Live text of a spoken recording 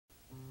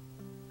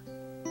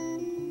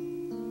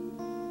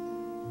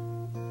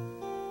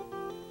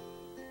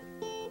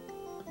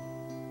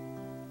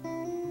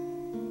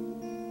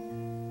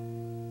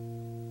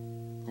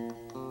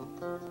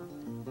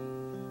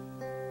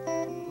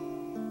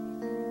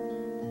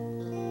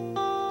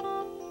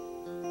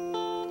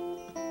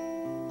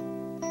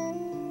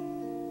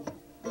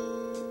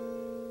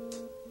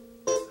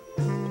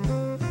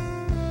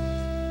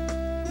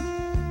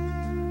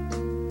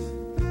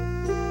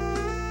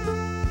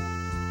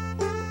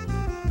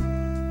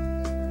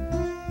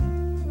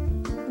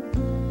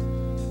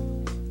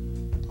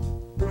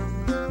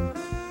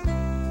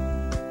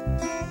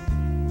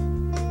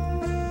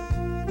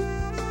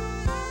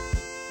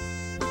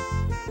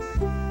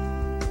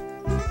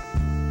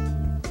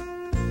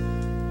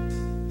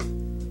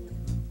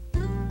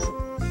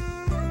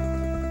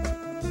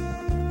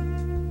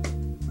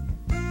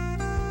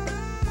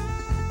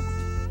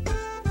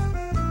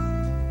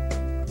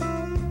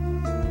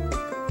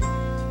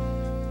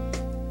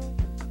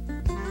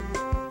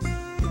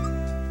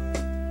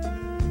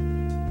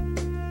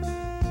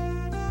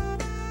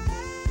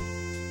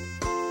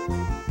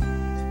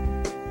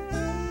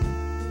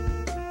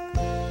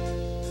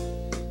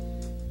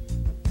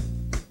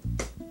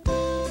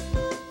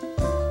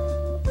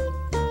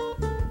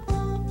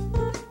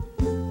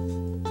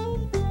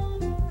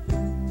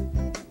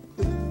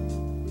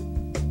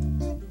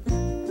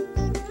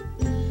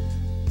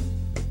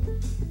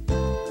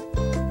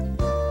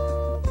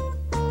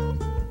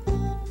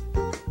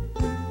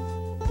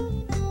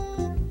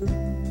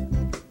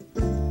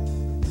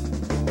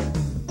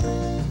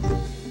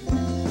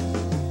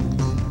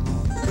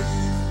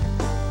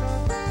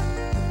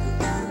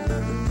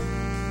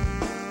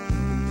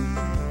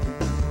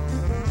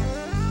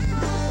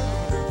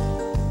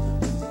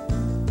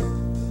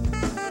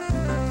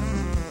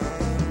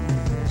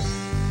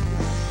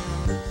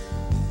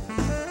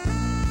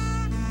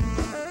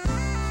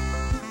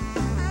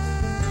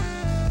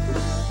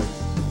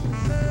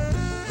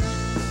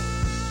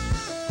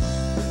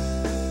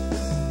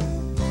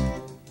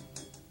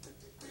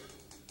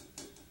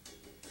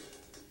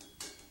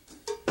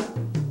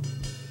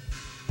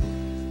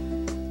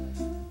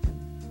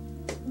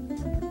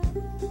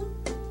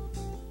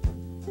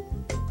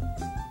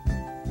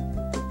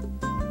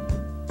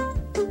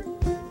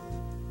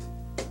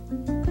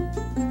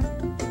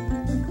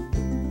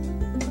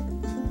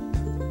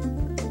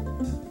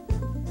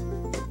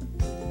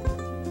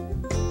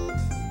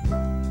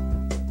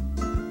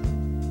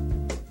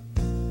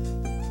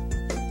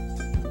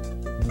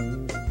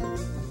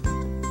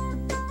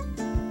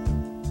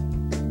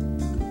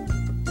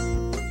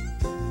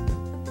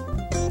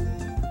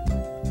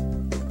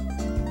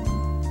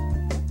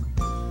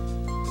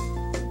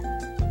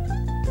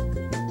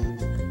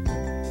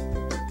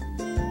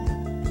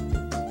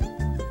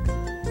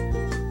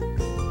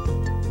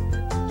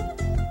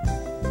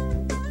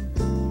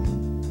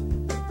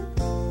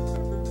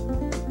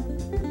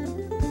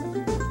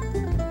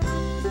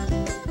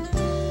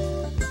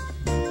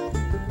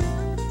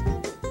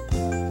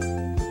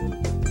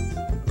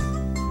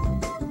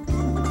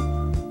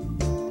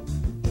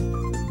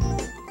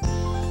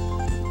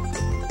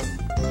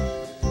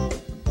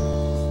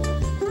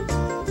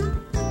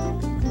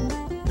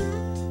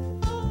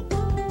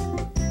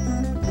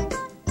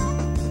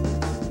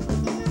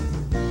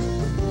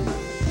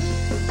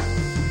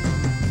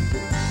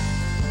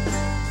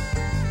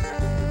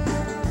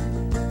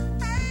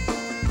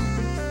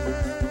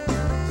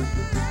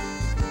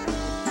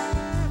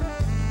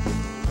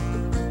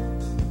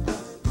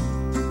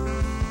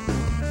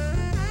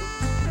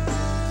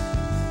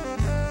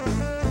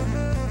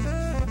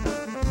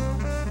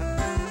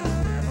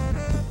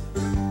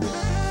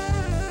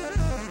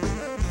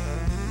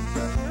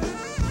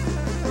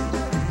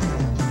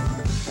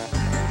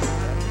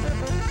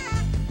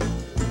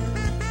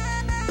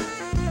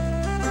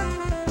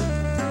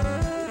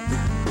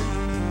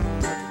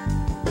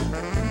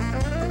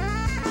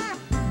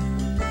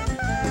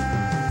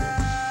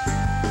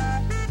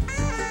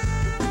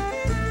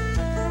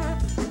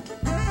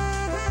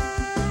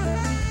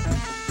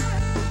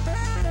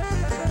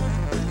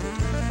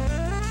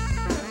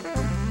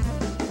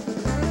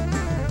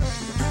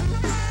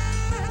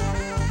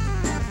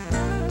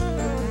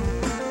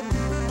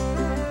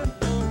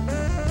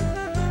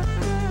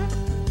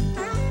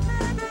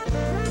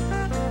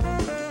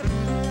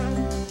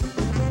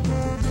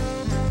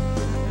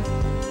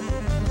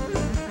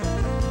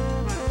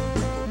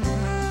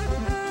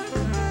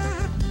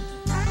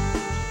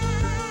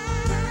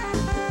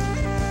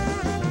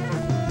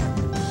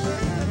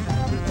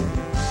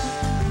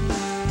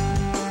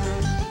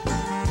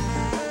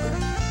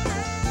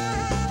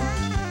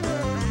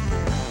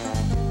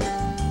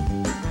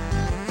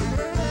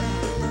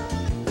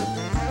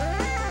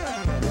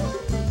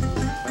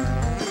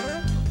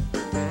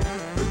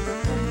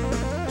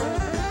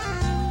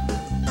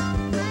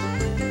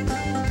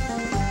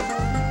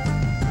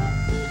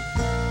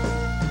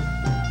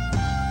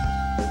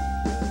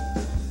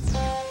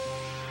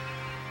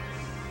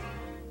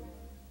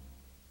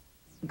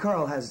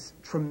Karl has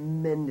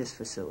tremendous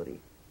facility.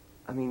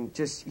 I mean,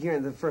 just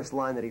hearing the first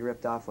line that he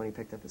ripped off when he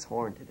picked up his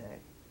horn today,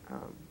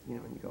 you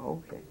know, and you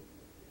go, okay,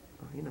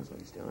 oh, he knows what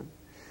he's doing.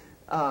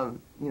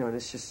 You know, and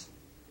it's just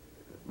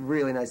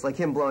really nice. Like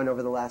him blowing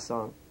over the last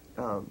song,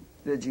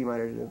 the G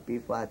minor to the B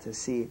flat, to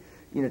see,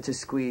 you know, to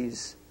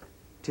squeeze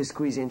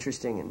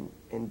interesting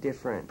and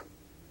different,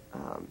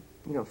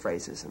 you know,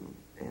 phrases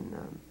and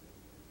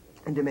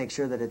to make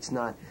sure that it's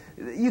not,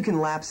 you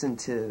can lapse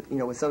into, you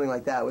know, with something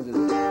like that, with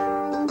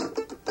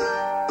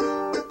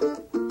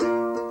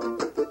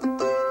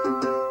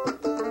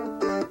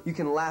you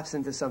can lapse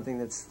into something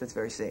that's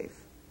very safe,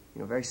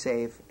 you know, very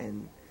safe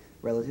and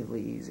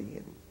relatively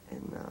easy,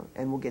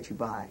 and will get you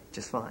by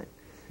just fine.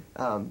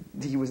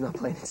 He was not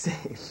playing it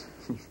safe,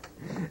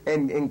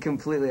 and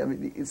completely. I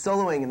mean,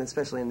 soloing, and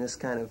especially in this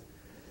kind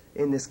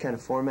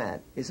of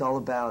format, is all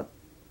about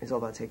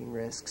taking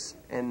risks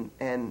and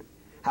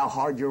how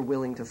hard you're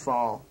willing to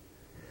fall.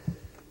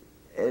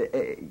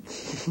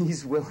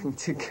 He's willing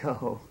to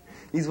go.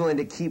 He's willing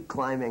to keep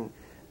climbing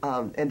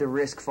and to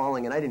risk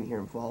falling, and I didn't hear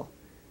him fall.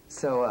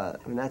 So I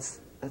mean,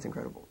 that's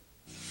incredible.